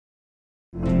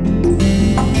Welcome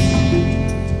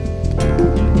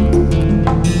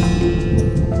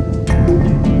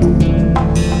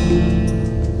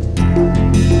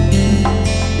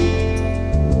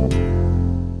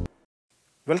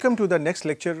to the next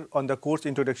lecture on the course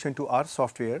Introduction to R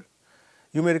Software.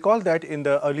 You may recall that in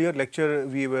the earlier lecture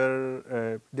we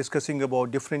were discussing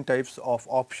about different types of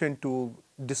option to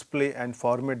display and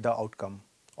format the outcome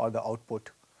or the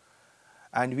output,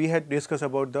 and we had discussed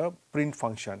about the print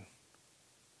function,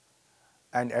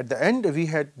 and at the end we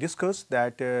had discussed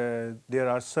that there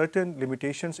are certain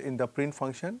limitations in the print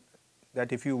function,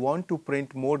 that if you want to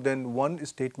print more than one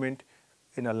statement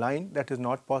in a line, that is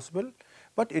not possible,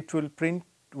 but it will print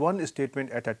one statement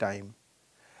at a time.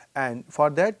 And for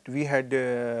that we had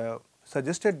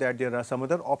suggested that there are some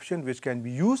other options which can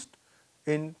be used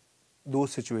in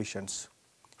those situations.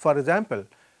 For example,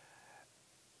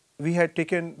 we had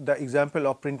taken the example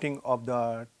of printing of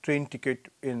the train ticket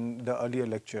in the earlier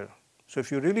lecture. So if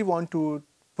you really want to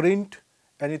print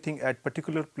anything at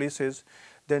particular places,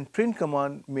 then print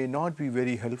command may not be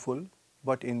very helpful,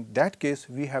 but in that case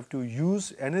we have to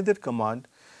use another command,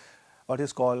 what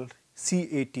is called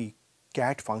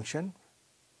cat function,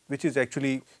 which is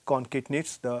actually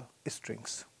concatenates the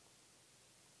strings.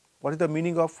 What is the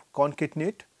meaning of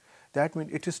concatenate? That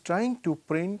means it is trying to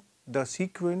print the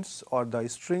sequence or the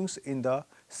strings in the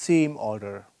same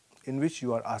order in which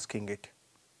you are asking it,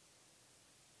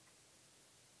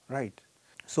 right.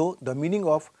 So the meaning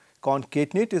of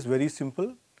concatenate is very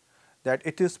simple, that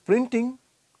it is printing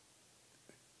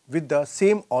with the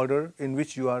same order in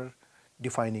which you are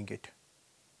defining it.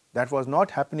 That was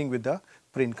not happening with the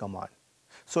print command.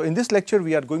 So in this lecture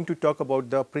we are going to talk about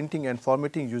the printing and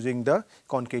formatting using the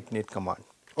concatenate command.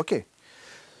 Okay.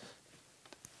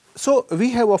 So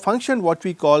we have a function what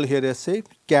we call here as a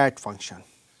cat function,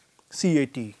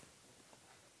 cat,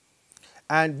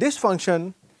 and this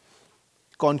function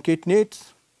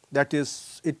concatenates, that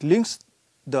is it links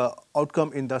the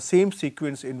outcome in the same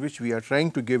sequence in which we are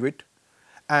trying to give it,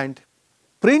 and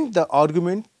print the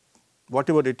argument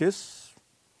whatever it is,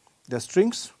 the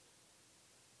strings,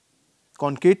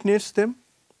 concatenates them,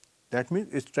 that means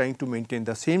it is trying to maintain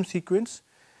the same sequence,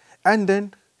 and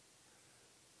then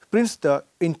prints the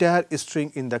entire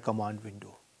string in the command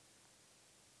window.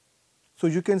 So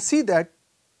you can see that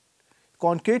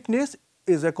concatenates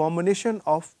is a combination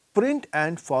of print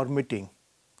and formatting,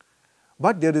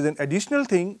 but there is an additional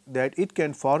thing that it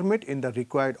can format in the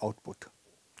required output.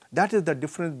 That is the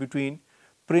difference between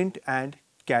print and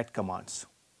cat commands.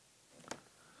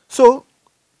 So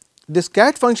this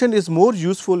cat function is more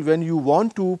useful when you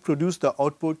want to produce the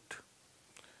output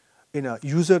in a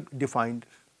user defined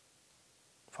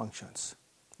functions,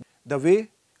 the way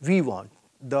we want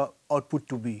the output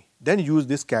to be, then use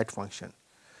this cat function.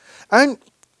 And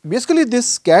basically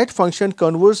this cat function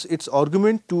converts its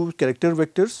argument to character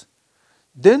vectors,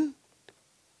 then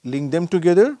link them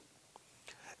together,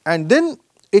 and then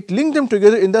it links them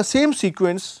together in the same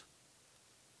sequence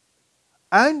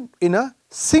and in a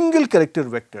single character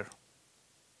vector.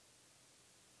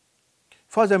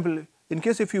 For example, in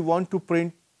case if you want to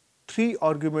print 3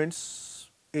 arguments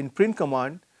in print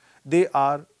command, they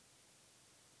are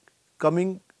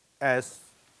coming as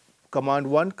command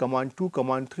 1, command 2,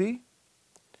 command 3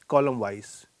 column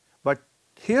wise, but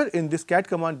here in this cat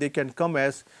command they can come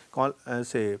as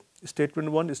say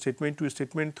statement 1, statement 2,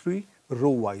 statement 3 row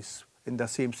wise in the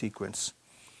same sequence.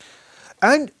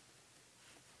 And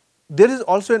there is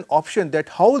also an option that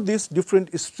how these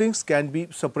different strings can be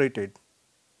separated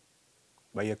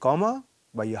by a comma,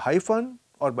 by a hyphen,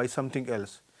 or by something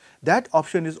else. That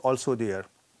option is also there.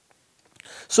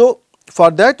 So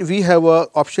for that we have a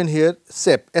option here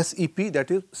SEP, SEP, that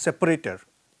is separator,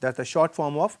 that the short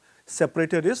form of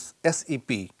separator is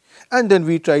SEP, and then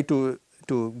we try to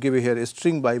give here a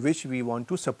string by which we want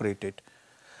to separate it,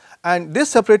 and this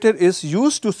separator is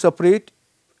used to separate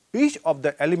each of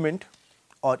the element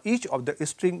or each of the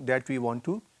string that we want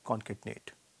to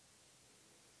concatenate,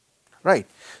 right.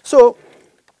 So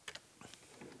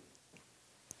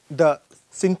the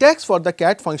syntax for the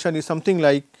cat function is something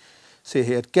like, say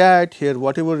here cat, here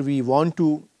whatever we want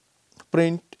to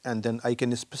print, and then I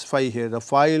can specify here the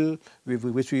file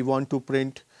which we want to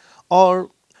print,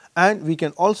 and we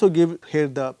can also give here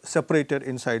the separator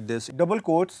inside this double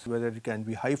quotes, whether it can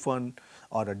be hyphen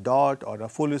or a dot or a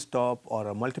full stop or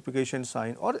a multiplication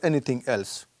sign or anything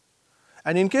else.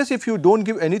 And in case if you do not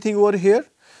give anything over here,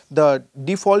 the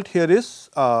default here is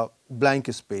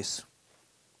blank space.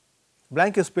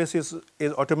 Blank space is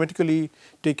automatically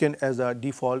taken as a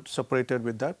default separator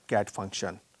with the cat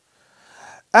function.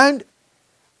 And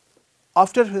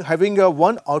after having a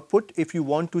one output, if you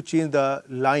want to change the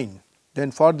line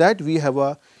Then for that we have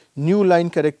a new line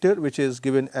character which is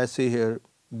given as say here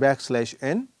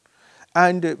 \n,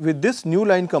 and with this new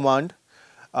line command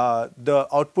the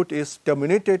output is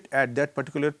terminated at that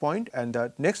particular point and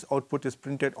the next output is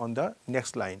printed on the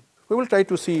next line. We will try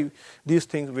to see these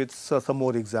things with some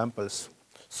more examples.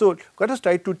 So, let us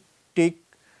try to take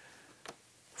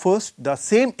first the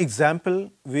same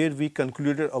example where we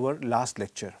concluded our last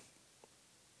lecture.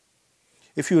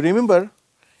 If you remember,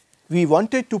 we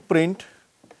wanted to print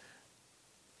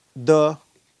the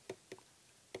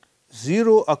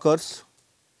 0 occurs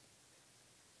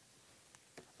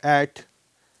at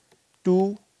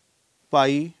 2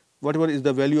 pi, whatever is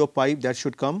the value of pi, that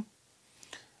should come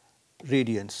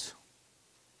radians,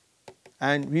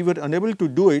 and we were unable to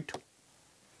do it.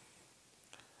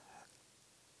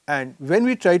 And when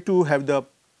we tried to have the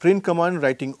print command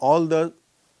writing all the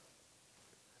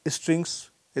strings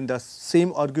in the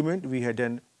same argument, we had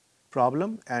a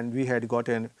problem and we had got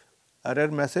an error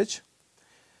message.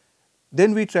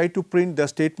 Then we tried to print the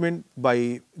statement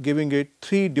by giving it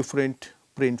 3 different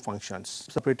print functions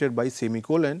separated by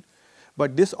semicolon,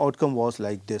 but this outcome was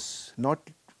like this, not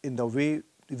in the way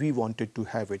we wanted to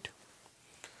have it.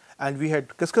 And we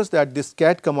had discussed that this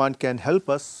cat command can help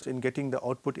us in getting the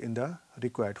output in the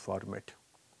required format.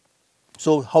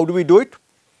 So, how do we do it?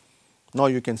 Now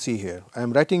you can see here, I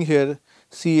am writing here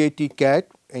cat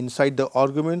inside the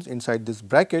arguments inside this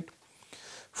bracket.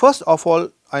 First of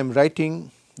all, I am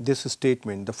writing this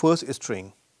statement, the first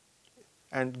string,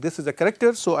 and this is a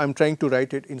character. So, I am trying to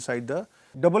write it inside the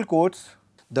double quotes.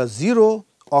 The 0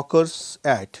 occurs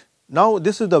at, now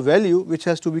this is the value which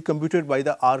has to be computed by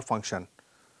the R function.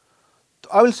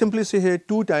 I will simply say here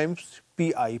 2 times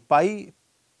pi, pi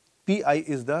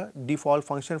is the default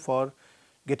function for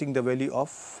getting the value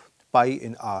of pi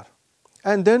in R.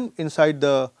 And then inside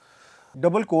the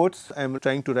double quotes I am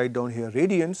trying to write down here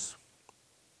radians,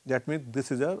 that means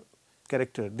this is a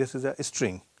character, this is a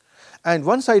string. And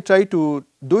once I try to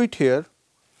do it here,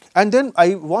 and then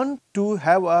I want to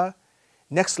have a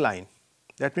next line,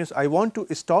 that means I want to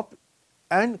stop,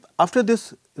 and after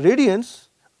this radians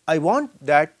I want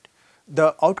that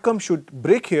the outcome should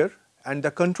break here and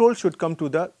the control should come to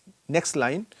the next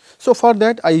line. So, for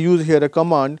that I use here a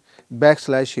command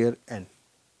 \here n.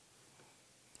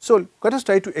 So, let us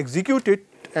try to execute it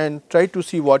and try to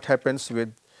see what happens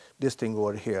with this thing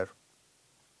over here.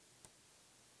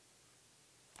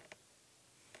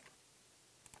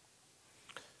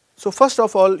 So, first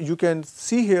of all, you can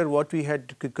see here what we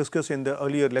had discussed in the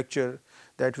earlier lecture,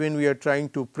 that when we are trying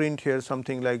to print here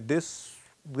something like this,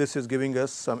 this is giving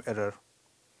us some error.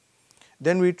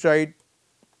 Then we tried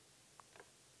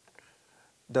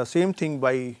the same thing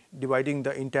by dividing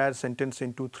the entire sentence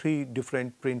into 3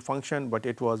 different print function, but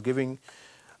it was giving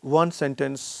one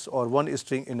sentence or one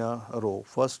string in a row,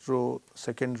 first row,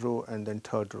 second row and then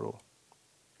third row,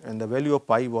 and the value of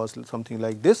pi was something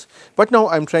like this. But now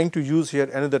I am trying to use here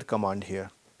another command here,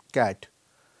 cat,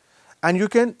 and you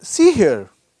can see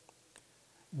here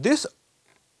this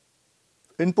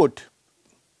input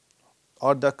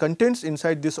or the contents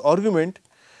inside this argument,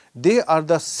 they are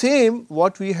the same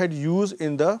what we had used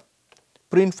in the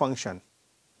print function.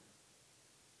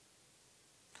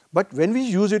 But when we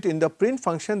use it in the print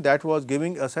function, that was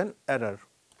giving us an error.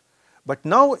 But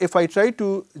now if I try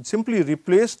to simply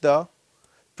replace the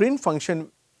print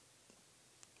function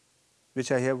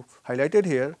which I have highlighted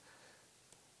here,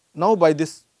 now by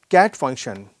this cat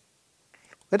function,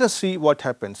 let us see what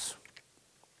happens.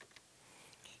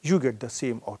 You get the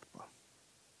same output.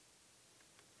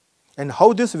 And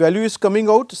how this value is coming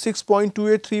out,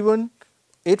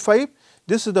 6.283185,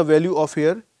 this is the value of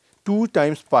here 2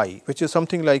 times pi, which is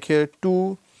something like here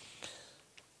 2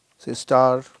 say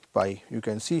star pi, you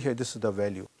can see here this is the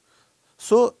value.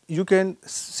 So, you can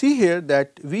see here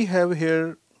that we have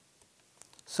here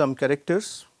some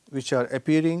characters which are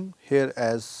appearing here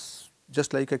as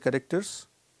just like a characters.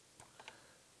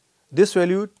 This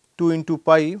value 2 into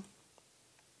pi,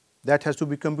 that has to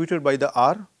be computed by the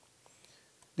R.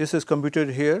 This is computed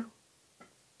here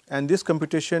and this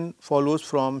computation follows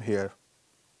from here.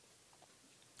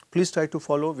 Please try to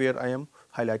follow where I am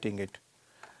highlighting it.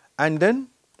 And then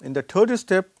in the third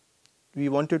step, we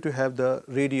wanted to have the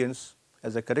radians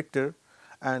as a character,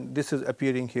 and this is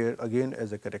appearing here again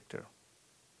as a character.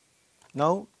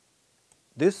 Now,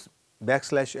 this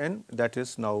 \n, that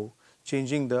is now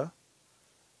changing the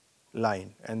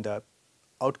line, and the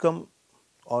outcome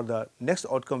or the next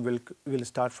outcome will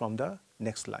start from the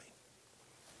next line.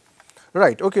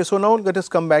 Right. Okay. So, now let us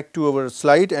come back to our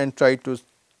slide and try to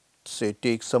say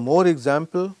take some more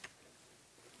example.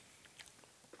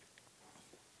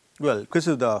 Well, this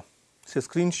is the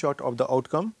screenshot of the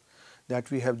outcome,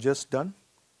 that we have just done.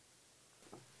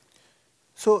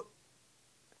 So,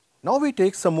 now we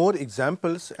take some more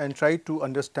examples and try to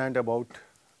understand about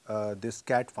this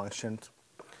cat functions.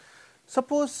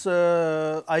 Suppose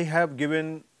I have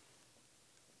given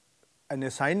an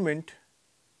assignment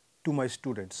to my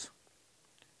students,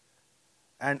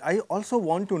 and I also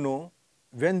want to know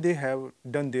when they have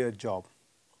done their job.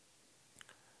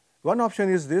 One option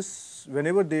is this: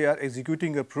 whenever they are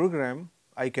executing a program,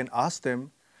 I can ask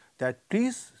them that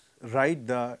please write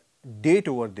the date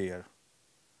over there.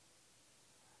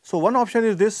 So, one option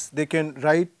is this: they can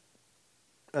write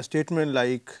a statement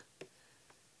like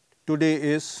today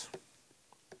is,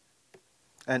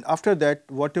 and after that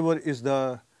whatever is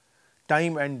the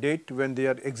time and date when they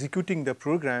are executing the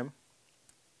program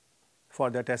for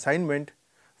that assignment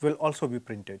will also be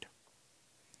printed.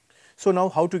 So, now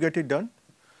how to get it done?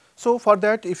 So, for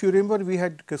that, if you remember, we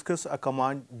had discussed a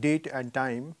command date and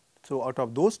time. So, out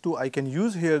of those two I can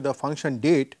use here the function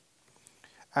date,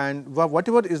 and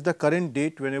whatever is the current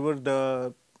date whenever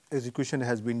the execution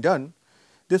has been done,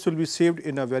 this will be saved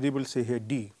in a variable, say here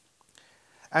d,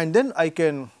 and then I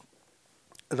can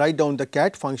write down the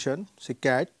cat function, say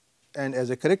cat, and as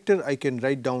a character I can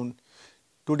write down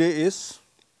today is,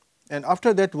 and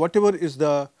after that whatever is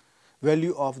the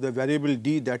value of the variable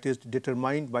d that is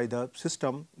determined by the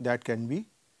system, that can be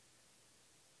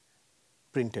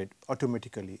printed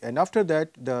automatically, and after that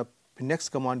the next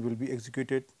command will be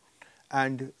executed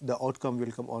and the outcome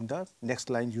will come on the next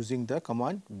line using the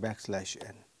command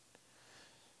 \n.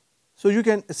 So, you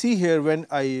can see here when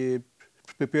I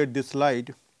prepared this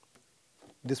slide,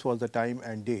 this was the time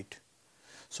and date.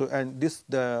 So, and this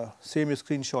the same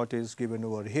screenshot is given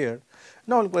over here.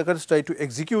 Now, let us try to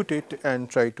execute it and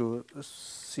try to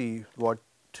see what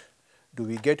do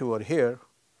we get over here.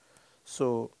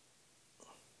 So,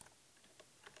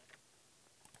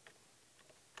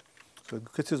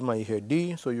 this is my here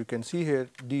d. So, you can see here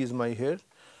d is my here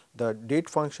the date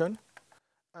function,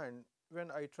 and when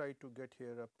I try to get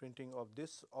here a printing of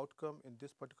this outcome in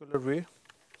this particular way,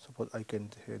 suppose I can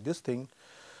hear this thing.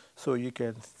 So, you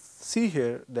can see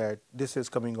here that this is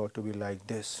coming out to be like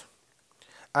this,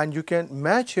 and you can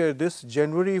match here this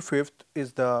January 5th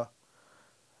is the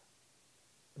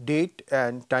date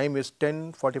and time is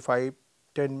 10:45,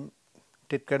 10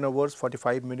 hours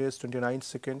 45 minutes 29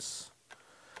 seconds,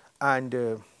 and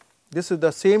this is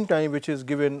the same time which is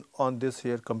given on this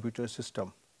here computer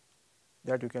system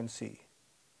that you can see.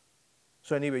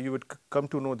 So, anyway, you would come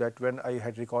to know that when I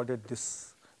had recorded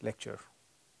this lecture.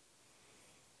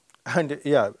 And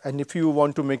yeah, and if you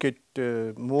want to make it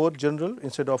more general,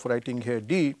 instead of writing here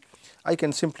d, I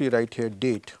can simply write here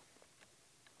date,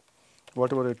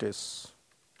 whatever it is.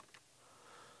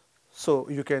 So,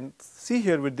 you can see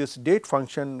here with this date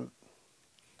function,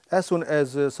 as soon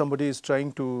as somebody is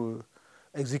trying to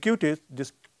execute it,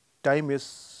 this time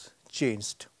is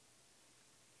changed.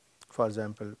 For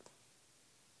example,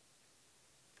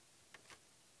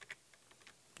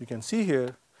 you can see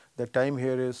here the time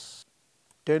here is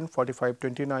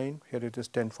 10:45:29, here it is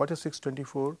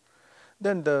 10:46:24,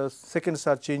 then the seconds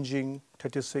are changing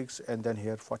 36 and then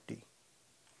here 40.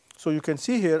 So, you can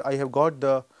see here I have got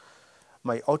the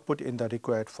my output in the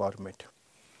required format.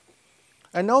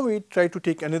 And now we try to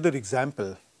take another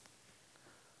example.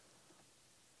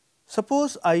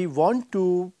 Suppose I want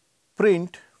to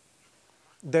print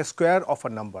the square of a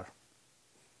number.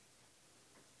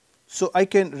 So, I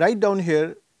can write down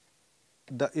here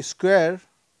the square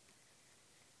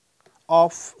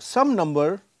of some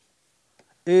number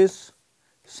is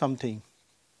something,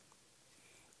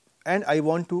 and I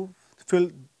want to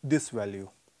fill this value,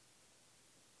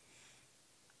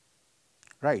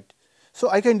 right. So,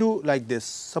 I can do like this.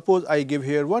 Suppose I give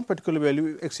here one particular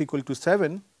value x equal to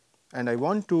 7, and I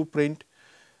want to print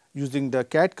using the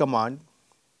cat command.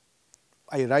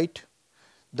 I write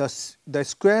the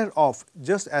square of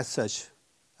just as such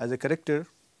as a character,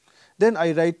 then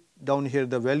I write down here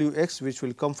the value x which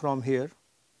will come from here,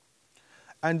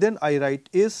 and then I write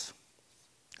is,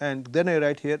 and then I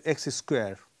write here x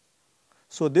square.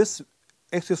 So, this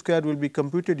x square will be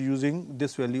computed using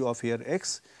this value of here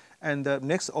x, and the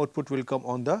next output will come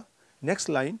on the next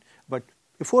line, but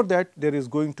before that there is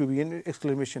going to be an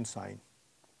exclamation sign.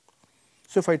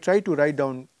 So, if I try to write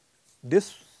down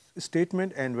this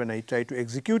statement and when I try to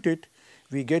execute it,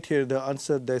 we get here the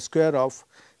answer, the square of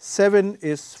 7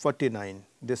 is 49.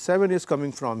 This 7 is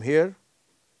coming from here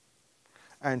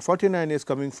and 49 is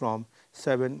coming from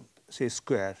 7 say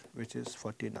square, which is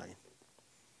 49,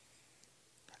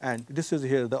 and this is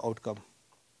here the outcome,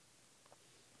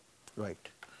 right.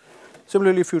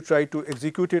 Similarly, if you try to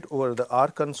execute it over the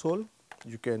R console,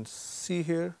 you can see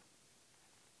here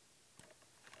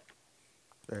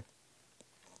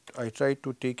I try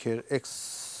to take here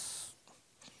x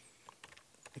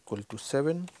equal to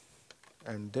 7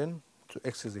 and then so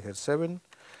x is here 7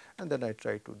 and then I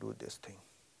try to do this thing.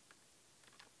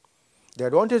 The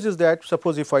advantage is that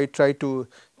suppose if I try to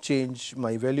change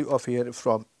my value of here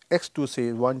from x to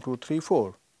say 1, 2, 3,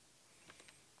 4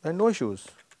 and no issues,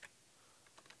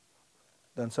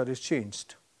 the answer is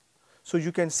changed. So,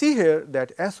 you can see here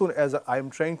that as soon as I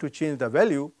am trying to change the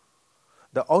value,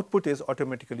 the output is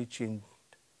automatically changed,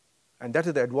 and that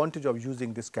is the advantage of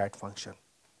using this cat function,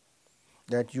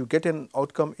 that you get an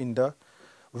outcome in the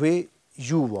way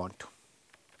you want.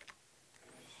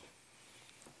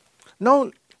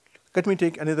 Now, let me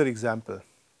take another example.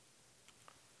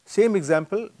 Same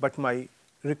example, but my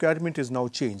requirement is now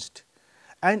changed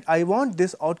and I want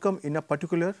this outcome in a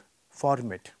particular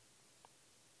format.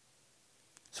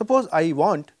 Suppose I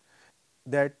want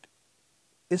that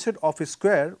instead of a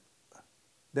square,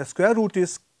 the square root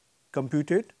is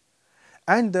computed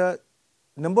and the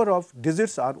number of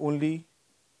digits are only,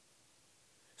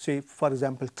 say for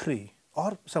example 3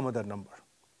 or some other number.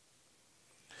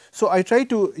 So, I try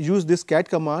to use this cat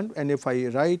command and if I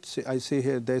write, I say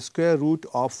here the square root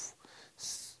of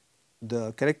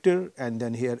the character and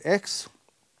then here x,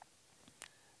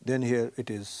 then here it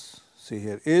is, say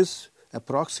here is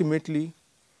approximately,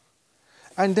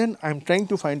 and then I am trying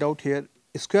to find out here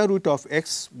square root of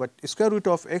x, but square root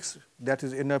of x that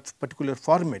is in a particular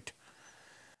format,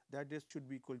 that is should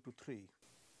be equal to 3.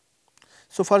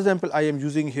 So, for example, I am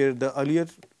using here the earlier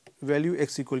value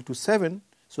x equal to 7.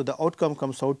 So, the outcome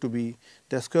comes out to be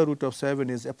the square root of 7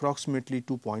 is approximately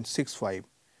 2.65,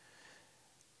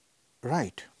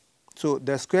 right. So,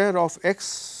 the square of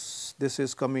x, this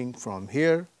is coming from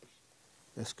here,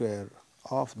 the square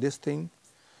of this thing,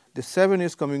 the 7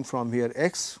 is coming from here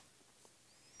x,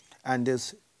 and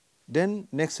this then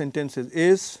next sentence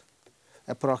is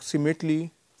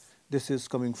approximately, this is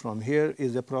coming from here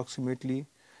is approximately,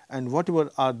 and whatever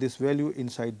are this value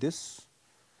inside this,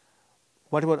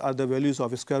 whatever are the values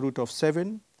of square root of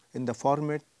 7 in the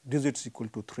format digits equal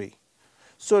to 3.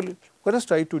 So, let us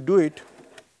try to do it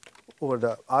over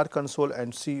the R console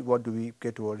and see what do we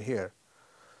get over here.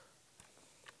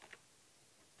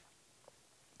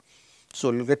 So,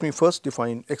 let me first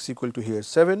define x equal to here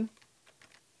 7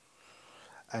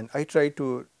 and I try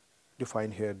to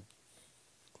define here.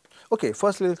 Okay,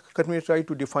 first let me try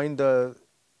to define the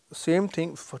same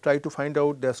thing, try to find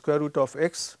out the square root of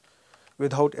x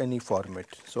without any format.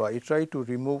 So, I try to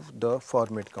remove the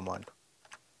format command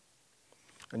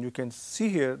and you can see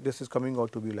here this is coming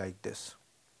out to be like this.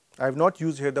 I have not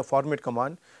used here the format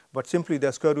command, but simply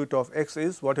the square root of x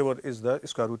is whatever is the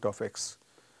square root of x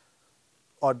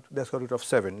or the square root of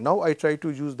 7. Now, I try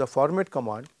to use the format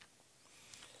command.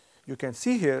 You can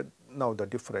see here now the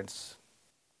difference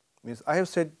means I have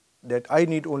said that I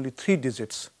need only 3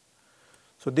 digits.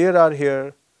 So, there are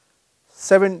here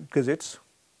 7 digits,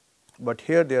 but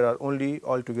here there are only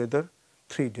altogether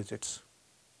 3 digits.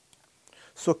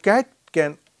 So, cat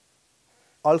can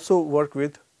also work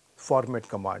with format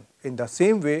command in the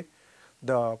same way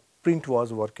the print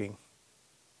was working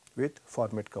with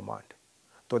format command.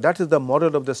 So, that is the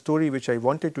moral of the story which I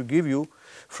wanted to give you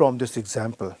from this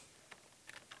example,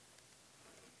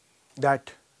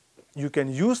 that you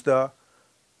can use the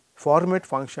format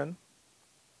function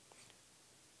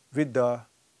with the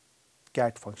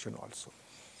cat function also.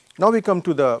 Now, we come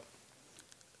to the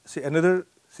another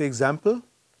example,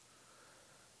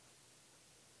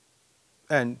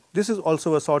 and this is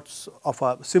also a sort of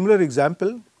a similar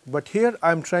example, but here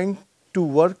I am trying to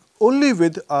work only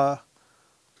with a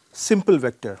simple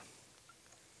vector,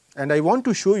 and I want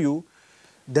to show you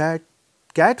that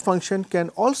cat function can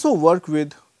also work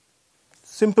with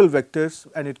simple vectors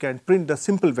and it can print the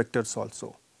simple vectors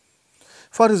also.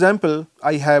 For example,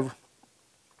 I have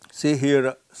say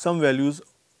here some values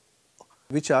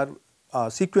which are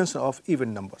a sequence of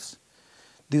even numbers.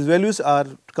 These values are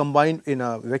combined in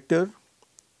a vector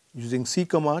using C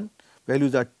command.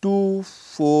 Values are 2,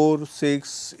 4,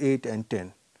 6, 8 and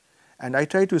 10, and I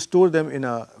try to store them in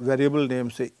a variable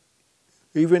named say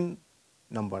even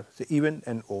number, say even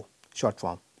and O short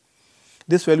form.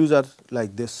 These values are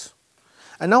like this,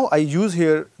 and now I use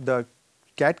here the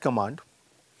cat command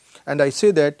and I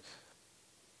say that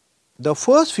the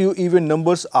first few even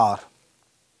numbers are,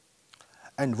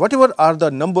 and whatever are the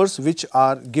numbers which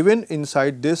are given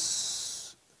inside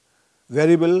this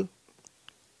variable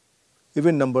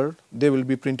even number, they will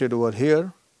be printed over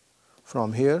here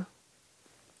from here,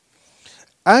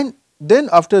 and then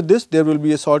after this there will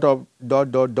be a sort of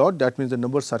dot dot dot, that means the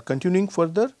numbers are continuing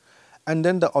further, and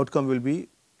then the outcome will be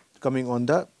coming on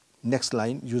the next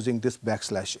line using this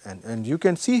backslash n. And you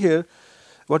can see here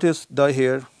What is the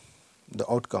here? The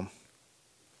outcome.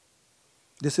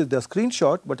 This is the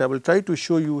screenshot, but I will try to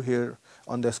show you here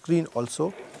on the screen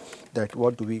also that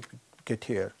what do we get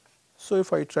here. So,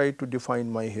 if I try to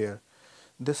define my here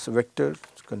this vector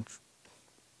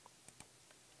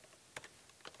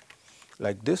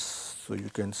like this. So, you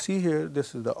can see here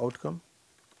this is the outcome,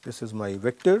 this is my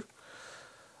vector,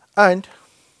 and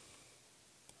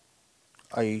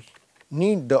I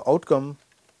need the outcome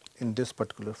in this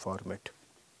particular format.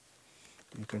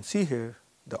 You can see here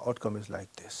the outcome is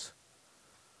like this.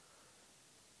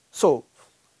 So,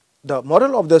 the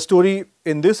moral of the story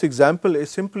in this example is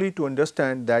simply to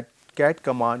understand that cat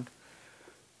command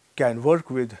can work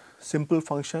with simple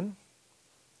function,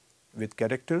 with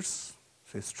characters,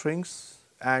 say strings,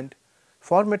 and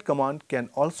format command can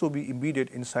also be embedded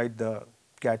inside the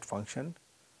cat function,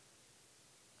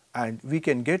 and we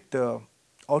can get the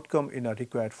outcome in a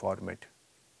required format.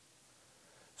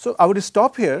 So, I would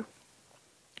stop here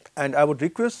and I would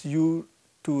request you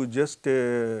to just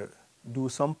do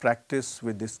some practice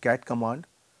with this cat command,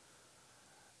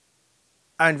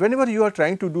 and whenever you are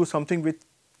trying to do something with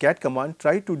cat command,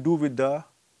 try to do with the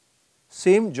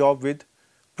same job with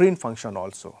print function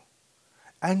also,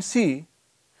 and see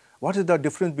what is the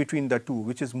difference between the two,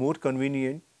 which is more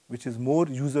convenient, which is more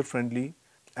user friendly,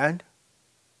 and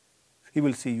we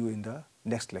will see you in the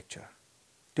next lecture.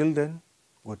 Till then,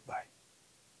 goodbye.